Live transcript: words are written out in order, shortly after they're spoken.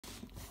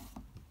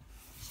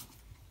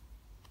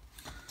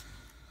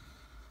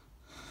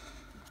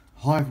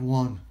Hi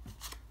everyone,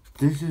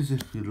 this is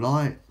if you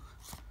like,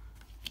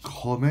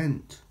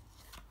 comment,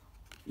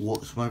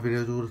 watch my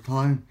videos all the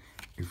time.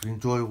 If you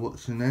enjoy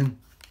watching them,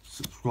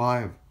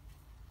 subscribe.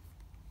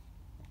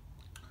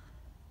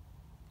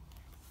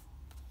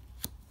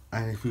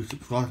 And if you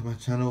subscribe to my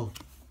channel,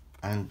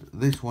 and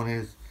this one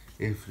is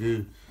if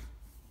you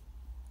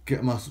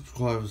get my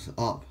subscribers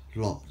up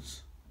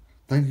lots.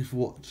 Thank you for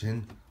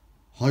watching,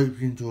 hope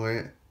you enjoy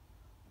it.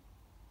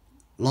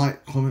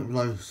 Like, comment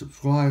below,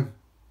 subscribe.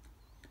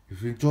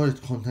 If you enjoy this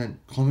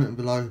content, comment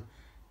below.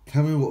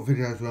 Tell me what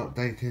videos were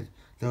updated.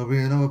 There will be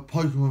another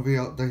Pokemon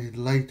video updated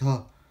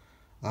later,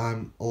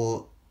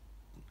 or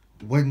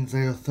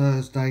Wednesday or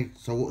Thursday,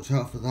 so watch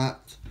out for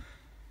that.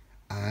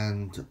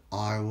 And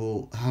I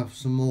will have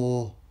some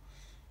more.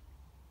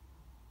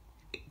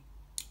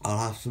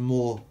 I'll have some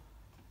more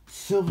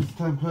Silver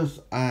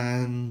Tempest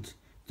and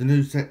the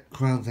new set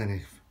Crown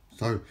Zenith.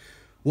 So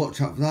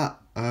watch out for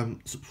that.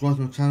 Subscribe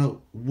to my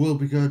channel, will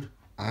be good,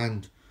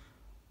 and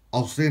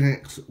I'll see you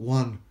next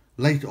one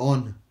later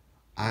on,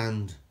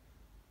 and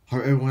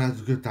hope everyone has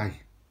a good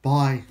day.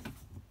 Bye.